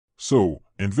So,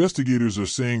 investigators are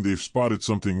saying they've spotted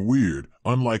something weird,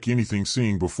 unlike anything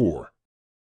seen before.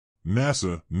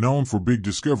 NASA, known for big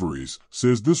discoveries,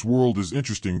 says this world is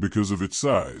interesting because of its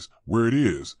size, where it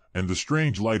is, and the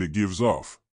strange light it gives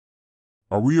off.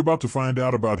 Are we about to find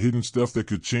out about hidden stuff that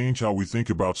could change how we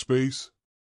think about space?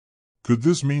 Could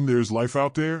this mean there's life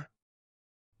out there?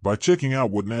 By checking out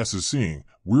what NASA's seeing,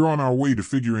 we're on our way to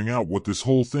figuring out what this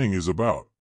whole thing is about.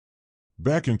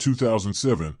 Back in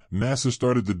 2007, NASA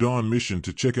started the Dawn mission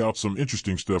to check out some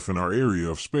interesting stuff in our area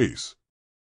of space.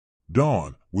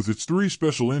 Dawn, with its 3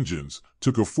 special engines,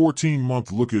 took a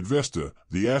 14-month look at Vesta,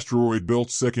 the asteroid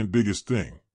belt's second biggest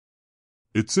thing.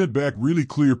 It sent back really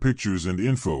clear pictures and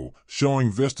info,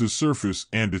 showing Vesta's surface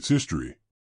and its history.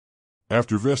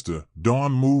 After Vesta,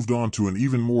 Dawn moved on to an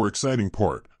even more exciting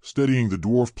part, studying the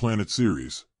dwarf planet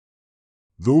Ceres.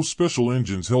 Those special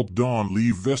engines helped Dawn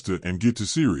leave Vesta and get to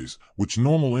Ceres, which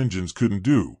normal engines couldn't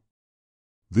do.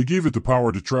 They gave it the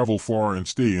power to travel far and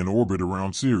stay in orbit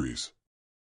around Ceres.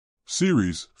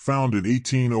 Ceres, found in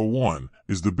 1801,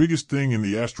 is the biggest thing in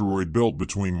the asteroid belt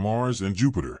between Mars and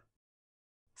Jupiter.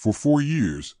 For 4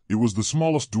 years, it was the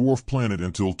smallest dwarf planet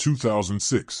until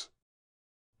 2006.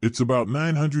 It's about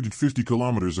 950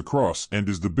 kilometers across and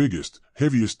is the biggest,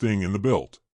 heaviest thing in the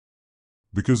belt.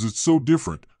 Because it's so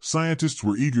different, scientists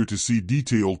were eager to see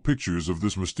detailed pictures of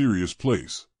this mysterious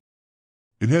place.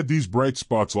 It had these bright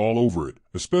spots all over it,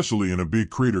 especially in a big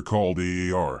crater called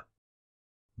AAR.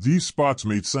 These spots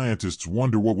made scientists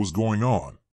wonder what was going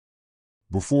on.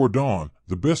 Before dawn,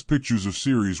 the best pictures of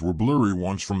Ceres were blurry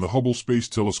ones from the Hubble Space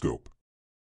Telescope.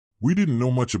 We didn't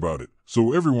know much about it,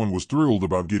 so everyone was thrilled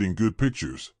about getting good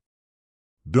pictures.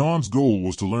 Dawn's goal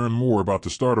was to learn more about the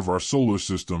start of our solar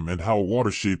system and how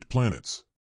water shaped planets.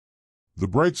 The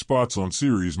bright spots on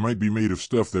Ceres might be made of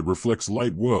stuff that reflects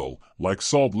light well, like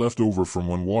salt left over from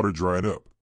when water dried up.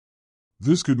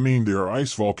 This could mean there are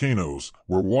ice volcanoes,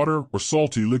 where water or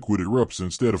salty liquid erupts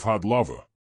instead of hot lava.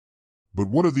 But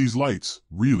what are these lights,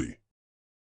 really?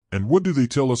 And what do they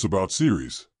tell us about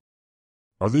Ceres?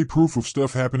 Are they proof of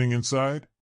stuff happening inside?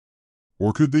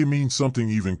 Or could they mean something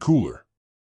even cooler?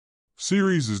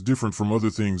 Ceres is different from other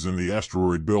things in the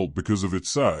asteroid belt because of its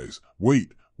size,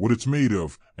 weight, what it's made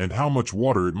of, and how much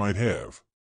water it might have.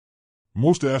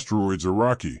 Most asteroids are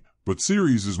rocky, but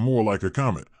Ceres is more like a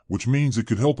comet, which means it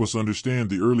could help us understand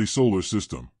the early solar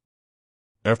system.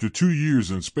 After 2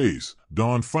 years in space,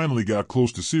 Dawn finally got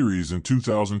close to Ceres in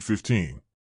 2015.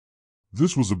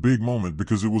 This was a big moment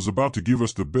because it was about to give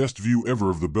us the best view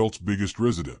ever of the belt's biggest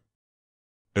resident.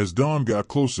 As Dawn got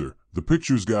closer, the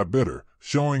pictures got better,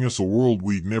 showing us a world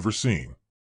we'd never seen.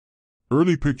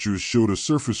 Early pictures showed a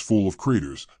surface full of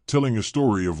craters, telling a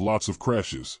story of lots of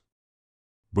crashes.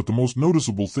 But the most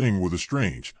noticeable thing were the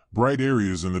strange, bright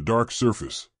areas in the dark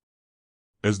surface.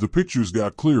 As the pictures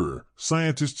got clearer,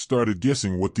 scientists started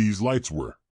guessing what these lights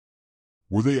were.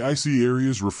 Were they icy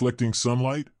areas reflecting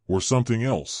sunlight, or something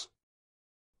else?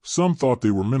 Some thought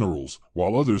they were minerals,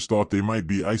 while others thought they might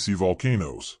be icy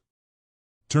volcanoes.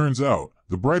 Turns out,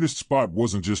 the brightest spot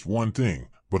wasn't just one thing,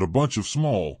 but a bunch of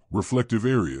small, reflective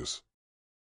areas.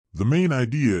 The main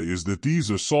idea is that these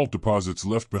are salt deposits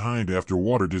left behind after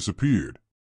water disappeared.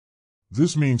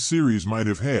 This means Ceres might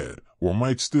have had, or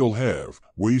might still have,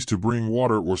 ways to bring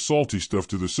water or salty stuff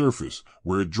to the surface,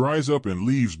 where it dries up and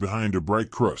leaves behind a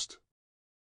bright crust.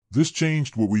 This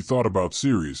changed what we thought about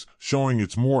Ceres, showing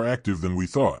it's more active than we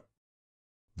thought.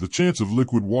 The chance of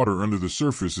liquid water under the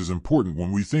surface is important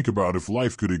when we think about if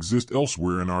life could exist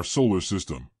elsewhere in our solar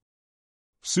system.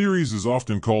 Ceres is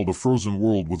often called a frozen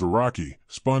world with a rocky,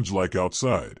 sponge-like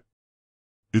outside.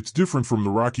 It's different from the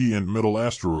rocky and metal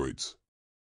asteroids.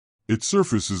 Its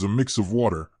surface is a mix of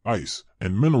water, ice,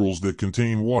 and minerals that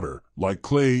contain water, like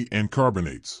clay and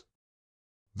carbonates.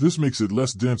 This makes it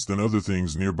less dense than other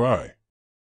things nearby.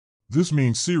 This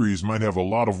means Ceres might have a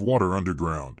lot of water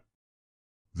underground.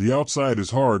 The outside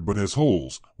is hard but has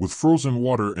holes, with frozen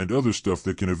water and other stuff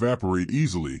that can evaporate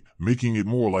easily, making it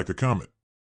more like a comet.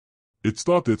 It's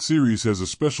thought that Ceres has a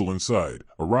special inside,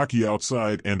 a rocky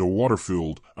outside and a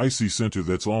water-filled, icy center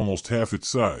that's almost half its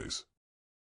size.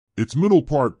 Its middle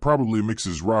part probably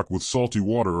mixes rock with salty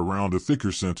water around a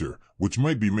thicker center, which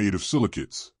might be made of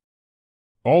silicates.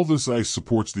 All this ice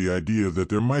supports the idea that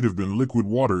there might have been liquid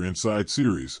water inside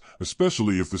Ceres,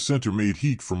 especially if the center made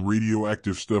heat from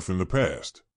radioactive stuff in the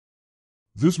past.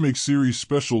 This makes Ceres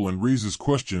special and raises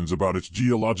questions about its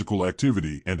geological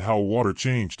activity and how water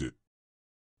changed it.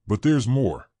 But there's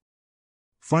more.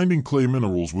 Finding clay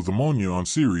minerals with ammonia on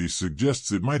Ceres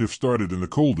suggests it might have started in the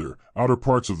colder, outer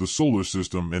parts of the solar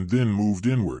system and then moved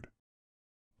inward.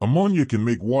 Ammonia can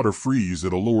make water freeze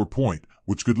at a lower point,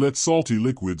 which could let salty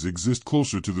liquids exist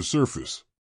closer to the surface.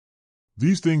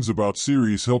 These things about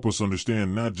Ceres help us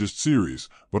understand not just Ceres,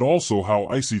 but also how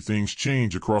icy things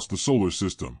change across the solar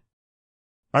system.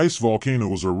 Ice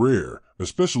volcanoes are rare,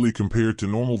 especially compared to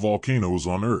normal volcanoes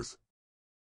on Earth.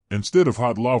 Instead of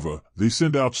hot lava, they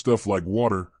send out stuff like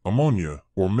water, ammonia,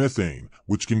 or methane,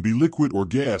 which can be liquid or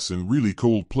gas in really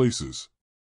cold places.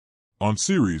 On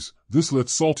Ceres, this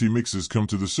lets salty mixes come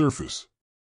to the surface.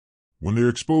 When they're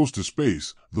exposed to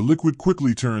space, the liquid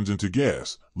quickly turns into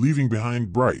gas, leaving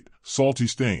behind bright, salty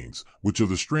stains, which are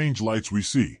the strange lights we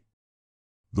see.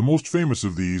 The most famous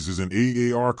of these is an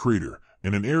AAR crater,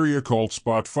 in an area called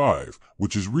Spot 5,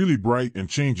 which is really bright and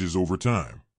changes over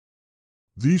time.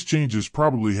 These changes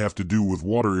probably have to do with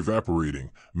water evaporating,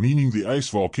 meaning the ice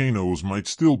volcanoes might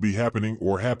still be happening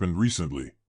or happened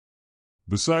recently.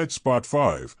 Besides Spot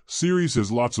 5, Ceres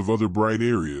has lots of other bright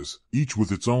areas, each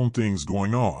with its own things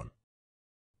going on.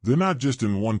 They're not just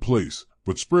in one place,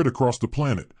 but spread across the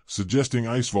planet, suggesting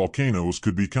ice volcanoes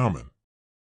could be common.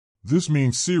 This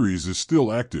means Ceres is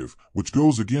still active, which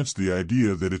goes against the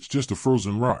idea that it's just a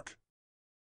frozen rock.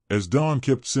 As Dawn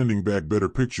kept sending back better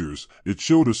pictures, it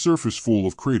showed a surface full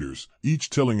of craters, each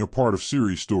telling a part of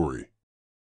Ceres' story.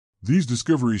 These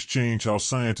discoveries change how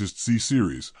scientists see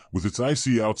Ceres, with its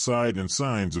icy outside and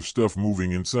signs of stuff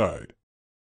moving inside.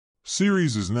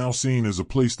 Ceres is now seen as a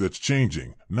place that's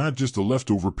changing, not just a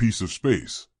leftover piece of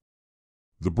space.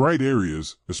 The bright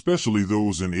areas, especially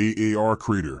those in AAR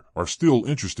crater, are still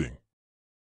interesting.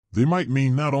 They might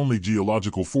mean not only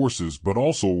geological forces but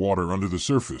also water under the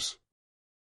surface.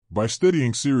 By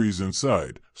studying Ceres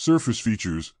inside, surface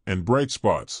features, and bright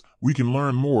spots, we can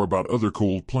learn more about other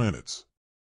cold planets.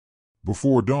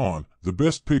 Before dawn, the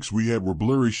best pics we had were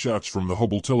blurry shots from the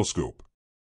Hubble telescope.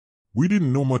 We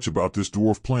didn't know much about this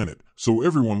dwarf planet, so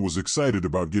everyone was excited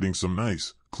about getting some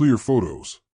nice, clear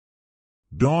photos.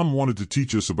 Dawn wanted to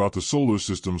teach us about the solar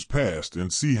system's past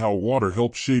and see how water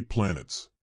helps shape planets.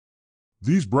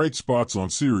 These bright spots on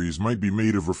Ceres might be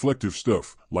made of reflective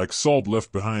stuff, like salt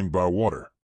left behind by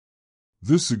water.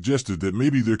 This suggested that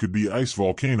maybe there could be ice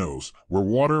volcanoes, where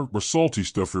water or salty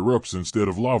stuff erupts instead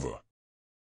of lava.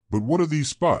 But what are these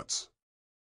spots?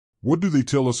 What do they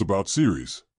tell us about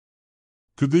Ceres?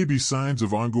 Could they be signs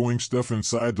of ongoing stuff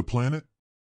inside the planet?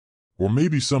 Or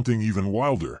maybe something even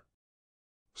wilder?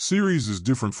 Ceres is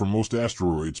different from most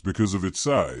asteroids because of its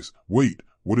size, weight,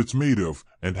 what it's made of,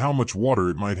 and how much water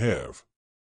it might have.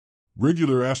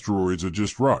 Regular asteroids are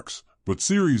just rocks, but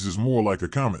Ceres is more like a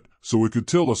comet, so it could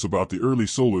tell us about the early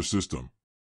solar system.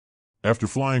 After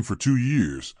flying for 2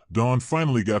 years, Dawn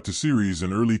finally got to Ceres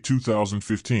in early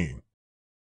 2015.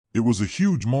 It was a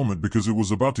huge moment because it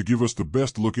was about to give us the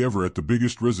best look ever at the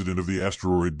biggest resident of the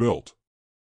asteroid belt.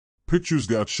 Pictures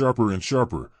got sharper and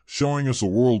sharper, showing us a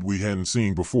world we hadn't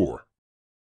seen before.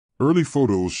 Early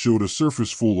photos showed a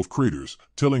surface full of craters,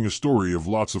 telling a story of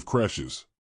lots of crashes.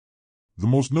 The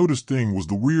most noticed thing was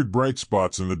the weird bright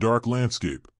spots in the dark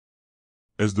landscape.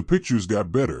 As the pictures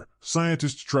got better,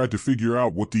 scientists tried to figure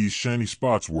out what these shiny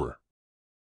spots were.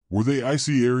 Were they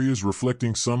icy areas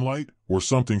reflecting sunlight, or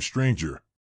something stranger?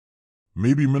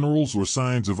 Maybe minerals or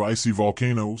signs of icy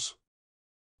volcanoes?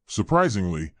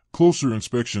 Surprisingly, closer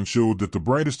inspection showed that the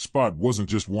brightest spot wasn't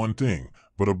just one thing,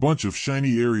 but a bunch of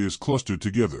shiny areas clustered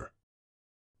together.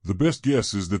 The best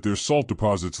guess is that they're salt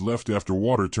deposits left after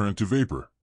water turned to vapor.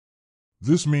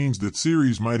 This means that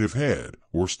Ceres might have had,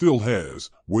 or still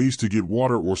has, ways to get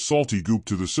water or salty goop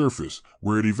to the surface,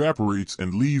 where it evaporates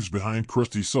and leaves behind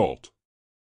crusty salt.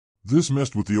 This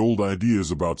messed with the old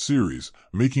ideas about Ceres,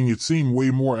 making it seem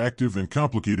way more active and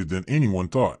complicated than anyone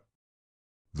thought.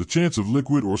 The chance of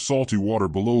liquid or salty water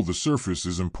below the surface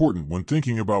is important when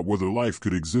thinking about whether life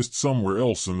could exist somewhere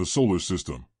else in the solar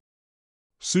system.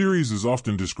 Ceres is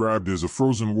often described as a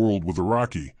frozen world with a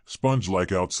rocky,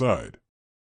 sponge-like outside.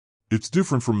 It's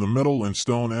different from the metal and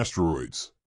stone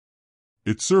asteroids.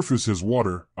 Its surface has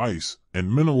water, ice,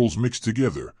 and minerals mixed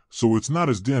together, so it's not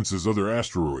as dense as other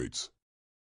asteroids.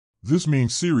 This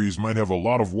means Ceres might have a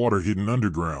lot of water hidden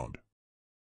underground.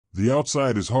 The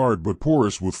outside is hard but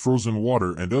porous with frozen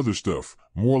water and other stuff,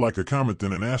 more like a comet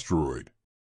than an asteroid.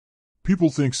 People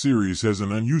think Ceres has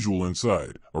an unusual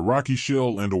inside, a rocky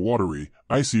shell and a watery,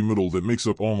 icy middle that makes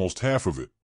up almost half of it.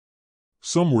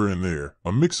 Somewhere in there,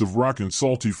 a mix of rock and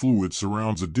salty fluid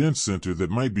surrounds a dense center that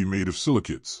might be made of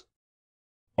silicates.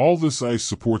 All this ice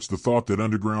supports the thought that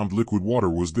underground liquid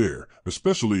water was there,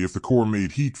 especially if the core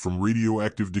made heat from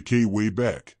radioactive decay way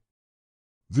back.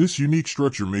 This unique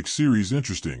structure makes Ceres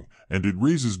interesting, and it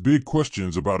raises big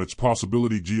questions about its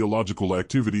possibility geological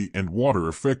activity and water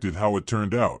affected how it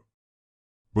turned out.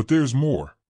 But there's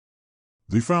more.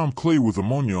 They found clay with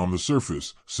ammonia on the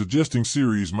surface, suggesting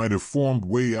Ceres might have formed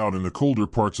way out in the colder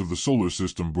parts of the solar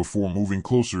system before moving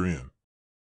closer in.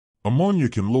 Ammonia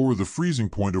can lower the freezing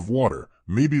point of water,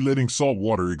 maybe letting salt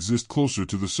water exist closer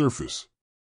to the surface.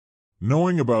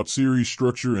 Knowing about Ceres'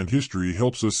 structure and history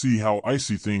helps us see how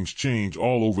icy things change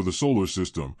all over the solar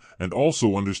system, and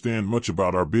also understand much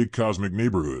about our big cosmic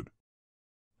neighborhood.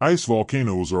 Ice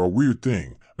volcanoes are a weird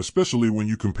thing, especially when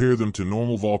you compare them to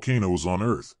normal volcanoes on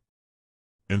Earth.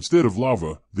 Instead of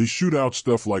lava, they shoot out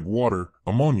stuff like water,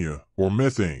 ammonia, or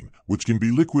methane, which can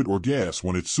be liquid or gas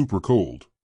when it's super cold.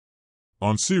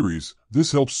 On Ceres,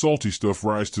 this helps salty stuff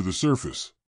rise to the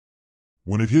surface.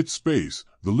 When it hits space,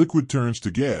 the liquid turns to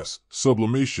gas,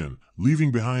 sublimation,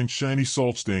 leaving behind shiny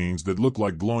salt stains that look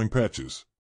like glowing patches.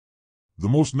 The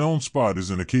most known spot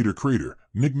is in a crater,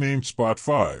 nicknamed Spot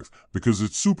 5, because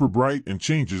it's super bright and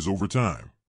changes over time.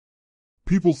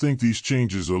 People think these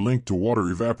changes are linked to water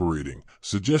evaporating,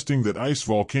 suggesting that ice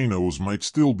volcanoes might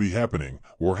still be happening,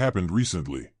 or happened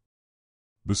recently.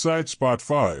 Besides Spot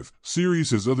 5,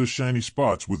 Ceres has other shiny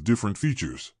spots with different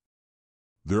features.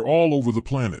 They're all over the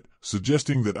planet,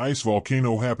 suggesting that ice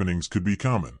volcano happenings could be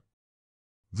common.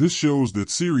 This shows that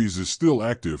Ceres is still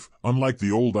active, unlike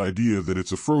the old idea that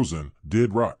it's a frozen,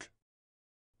 dead rock.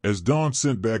 As Dawn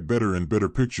sent back better and better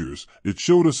pictures, it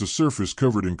showed us a surface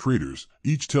covered in craters,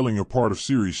 each telling a part of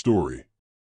Ceres' story.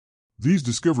 These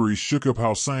discoveries shook up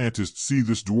how scientists see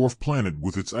this dwarf planet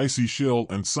with its icy shell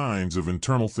and signs of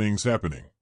internal things happening.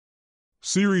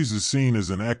 Ceres is seen as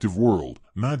an active world,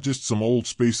 not just some old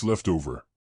space leftover.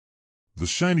 The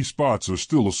shiny spots are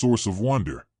still a source of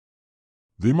wonder.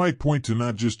 They might point to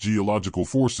not just geological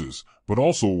forces, but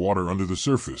also water under the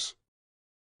surface.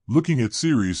 Looking at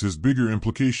Ceres has bigger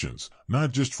implications,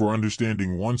 not just for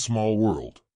understanding one small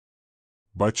world.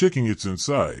 By checking its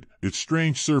inside, its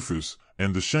strange surface,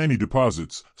 and the shiny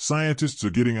deposits, scientists are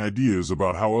getting ideas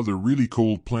about how other really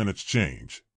cold planets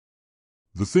change.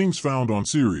 The things found on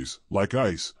Ceres, like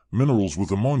ice, minerals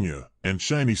with ammonia, and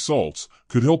shiny salts,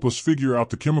 could help us figure out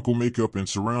the chemical makeup and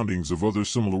surroundings of other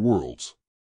similar worlds.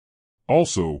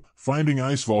 Also, finding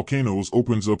ice volcanoes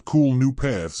opens up cool new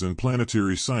paths in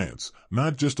planetary science,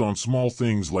 not just on small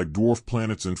things like dwarf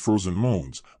planets and frozen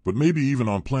moons, but maybe even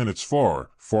on planets far,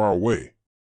 far away.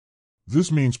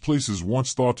 This means places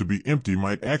once thought to be empty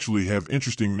might actually have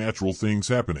interesting natural things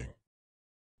happening.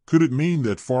 Could it mean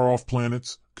that far-off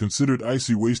planets, considered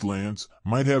icy wastelands,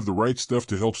 might have the right stuff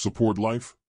to help support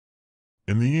life?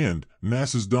 In the end,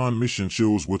 NASA's Dawn mission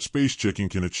shows what space checking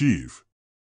can achieve.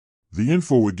 The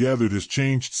info it gathered has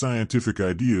changed scientific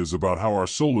ideas about how our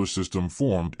solar system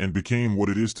formed and became what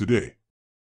it is today.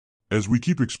 As we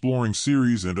keep exploring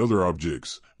Ceres and other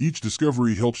objects, each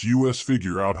discovery helps us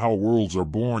figure out how worlds are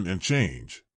born and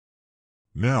change.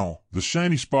 Now, the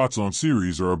shiny spots on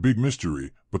Ceres are a big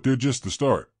mystery, but they're just the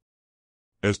start.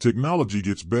 As technology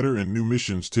gets better and new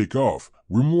missions take off,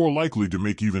 we're more likely to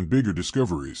make even bigger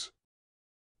discoveries.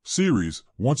 Ceres,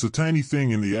 once a tiny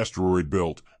thing in the asteroid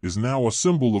belt, is now a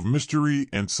symbol of mystery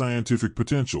and scientific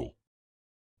potential.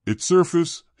 Its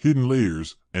surface, hidden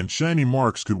layers, and shiny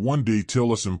marks could one day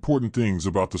tell us important things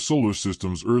about the solar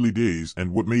system's early days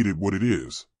and what made it what it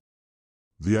is.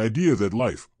 The idea that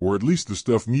life, or at least the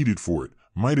stuff needed for it,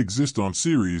 might exist on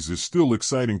Ceres is still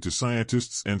exciting to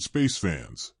scientists and space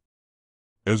fans.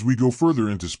 As we go further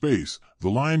into space, the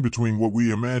line between what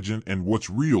we imagine and what's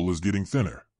real is getting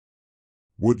thinner.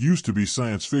 What used to be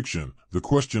science fiction, the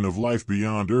question of life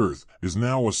beyond Earth, is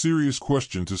now a serious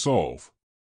question to solve.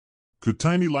 Could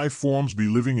tiny life forms be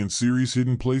living in Ceres'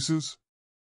 hidden places?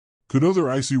 Could other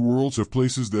icy worlds have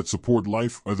places that support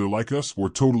life either like us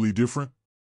or totally different?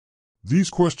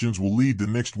 These questions will lead the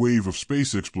next wave of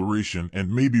space exploration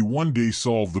and maybe one day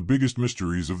solve the biggest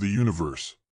mysteries of the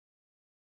universe.